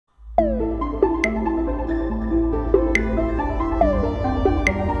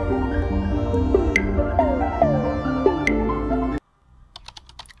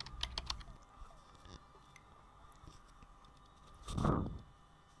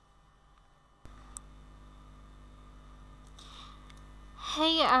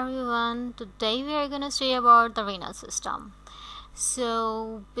everyone, today we are going to study about the renal system.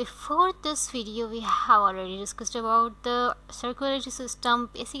 So before this video we have already discussed about the circulatory system.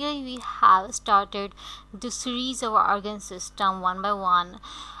 Basically we have started the series of our organ system one by one,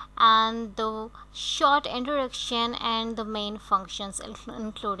 and the short introduction and the main functions,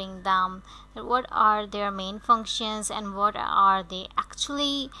 including them, what are their main functions and what are they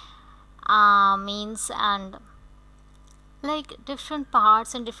actually means, and like different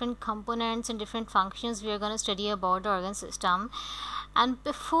parts and different components and different functions we are going to study about the organ system. And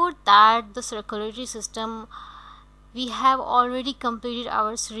before that, the circulatory system, we have already completed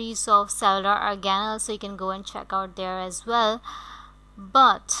our series of cellular organelles, so you can go and check out there as well.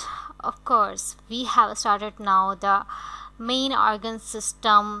 But of course we have started now the main organ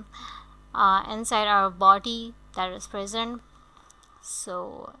system inside our body that is present.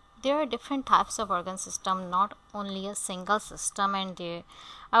 So there are different types of organ system, not only a single system, and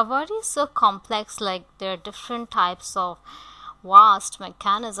our body is so complex, like there are different types of vast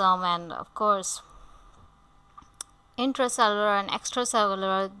mechanism, and of course intracellular and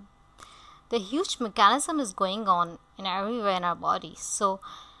extracellular, the huge mechanism is going on in everywhere in our body. So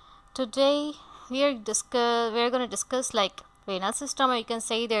today we are going to discuss like renal system, or you can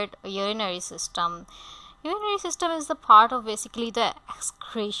say that urinary system. Urinary system is the part of basically the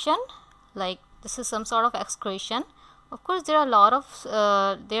excretion, like this is some sort of excretion. Of course there are a lot of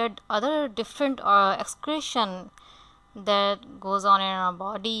there are other different excretion that goes on in our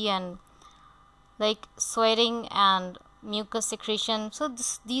body, and like sweating and mucus secretion. So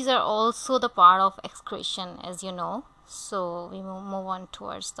these are also the part of excretion, as you know. So we move on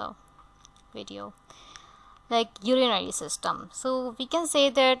towards the video, like urinary system. So we can say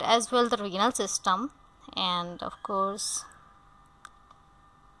that as well the renal system. And of course,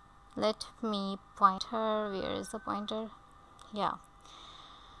 let me point her. Where is the pointer? Yeah.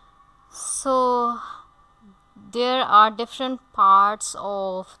 So there are different parts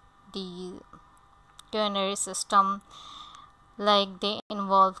of the urinary system, like they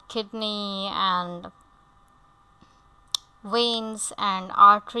involve kidney and veins and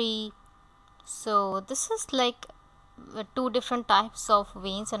artery. So this is like two different types of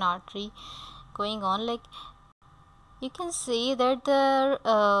veins and artery going on. Like you can see that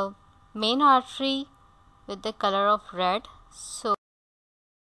the main artery with the color of red. So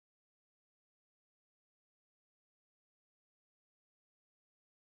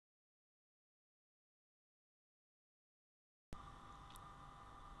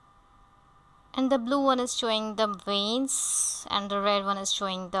and the blue one is showing the veins, and the red one is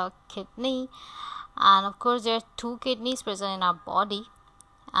showing the kidney. And of course there are two kidneys present in our body.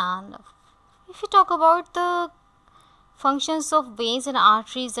 And if you talk about the functions of veins and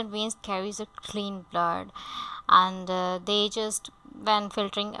arteries, and veins carries a clean blood, and they just, when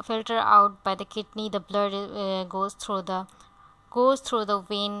filter out by the kidney, the blood goes through the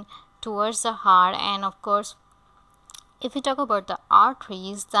vein towards the heart. And of course if we talk about the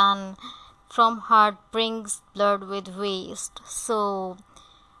arteries, then from heart brings blood with waste. So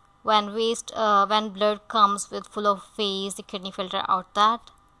when blood comes with full of waste, the kidney filter out that.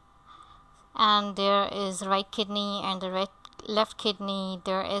 And there is right kidney and the left kidney.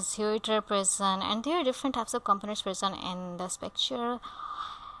 There is ureter present, and there are different types of components present in this picture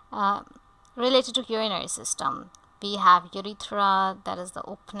related to urinary system. We have urethra, that is the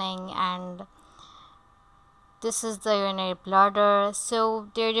opening, and this is the urinary bladder. So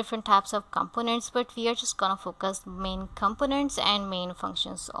there are different types of components, but we are just gonna focus main components and main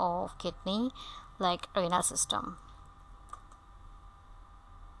functions of kidney, like renal system.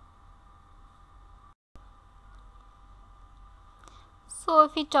 So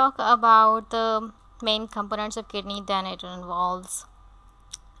if we talk about the main components of kidney, then it involves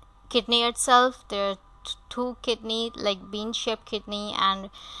kidney itself. There are two kidney, like bean-shaped kidney, and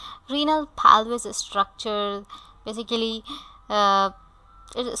renal pelvis structure. Basically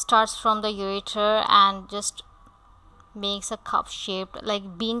it starts from the ureter and just makes a cup shaped,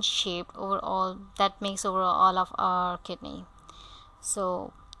 like bean shaped overall, that makes overall of our kidney.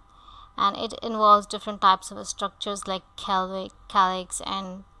 So and it involves different types of structures like calyx,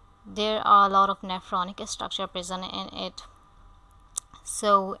 and there are a lot of nephronic structure present in it.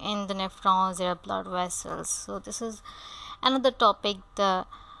 So in the nephrons there are blood vessels. So this is another topic, the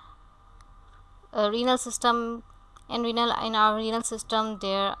renal system. In our renal system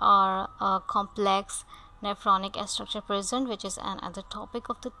there are complex nephronic structure present, which is another topic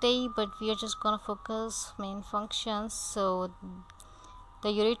of the day, but we are just gonna focus main functions. So the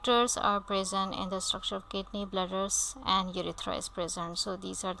ureters are present in the structure of kidney, bladders, and urethra is present. So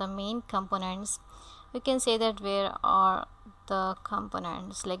these are the main components. We can say that where are the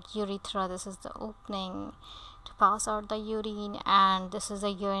components. Like urethra, this is the opening to pass out the urine, and this is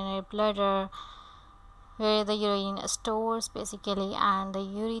the urinary bladder where the urine stores basically, and the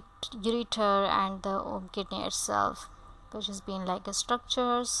ureter and the kidney itself, which has been like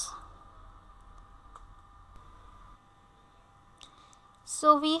structures.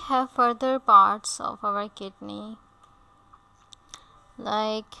 So we have further parts of our kidney,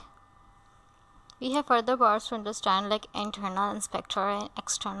 like we have further parts to understand, like internal inspector and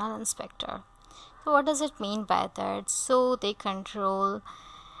external inspector. So what does it mean by that? So they control,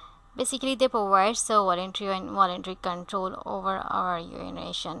 basically they provide the voluntary and involuntary control over our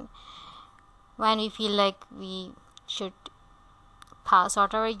urination. When we feel like we should pass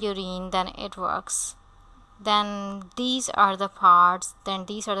out our urine, then it works. Then these are the parts, then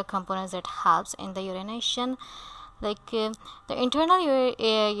these are the components that helps in the urination. Like the internal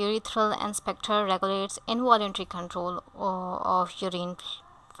urethral inspector regulates involuntary control of urine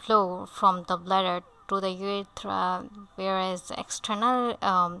flow from the bladder to the urethra, whereas the external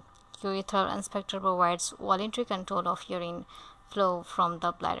urethral inspector provides voluntary control of urine flow from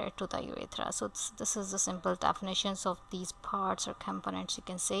the bladder to the urethra. So this is the simple definitions of these parts or components, you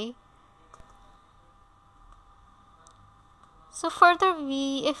can say. So further,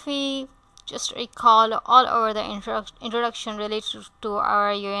 if we just recall all over the introduction related to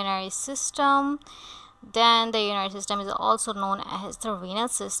our urinary system, then the urinary system is also known as the renal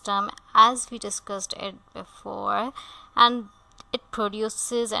system, as we discussed it before, and it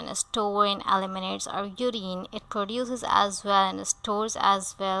produces and stores and eliminates our urine. It produces as well and stores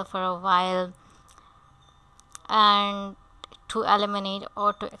as well for a while, and to eliminate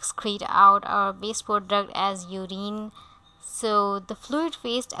or to excrete out our waste product as urine. So the fluid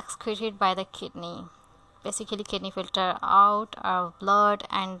waste excreted by the kidney, basically kidney filter out our blood,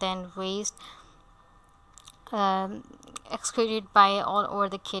 and then waste excreted by all over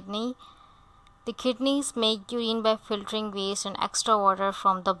the kidney. The kidneys make urine by filtering waste and extra water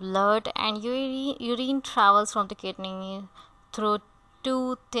from the blood, and urine travels from the kidney through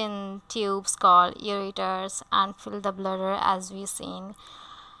two thin tubes called ureters and fill the bladder, as we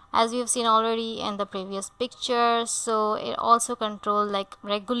have seen already in the previous picture. So it also control, like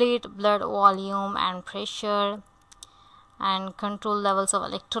regulate blood volume and pressure, and control levels of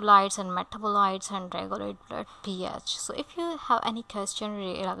electrolytes and metabolites, and regulate blood pH. So if you have any question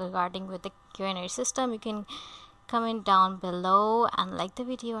regarding with the urinary system, you can comment down below and like the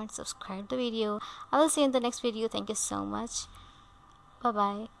video and subscribe the video. I will see you in the next video. Thank you so much. Bye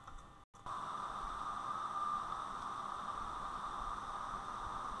bye.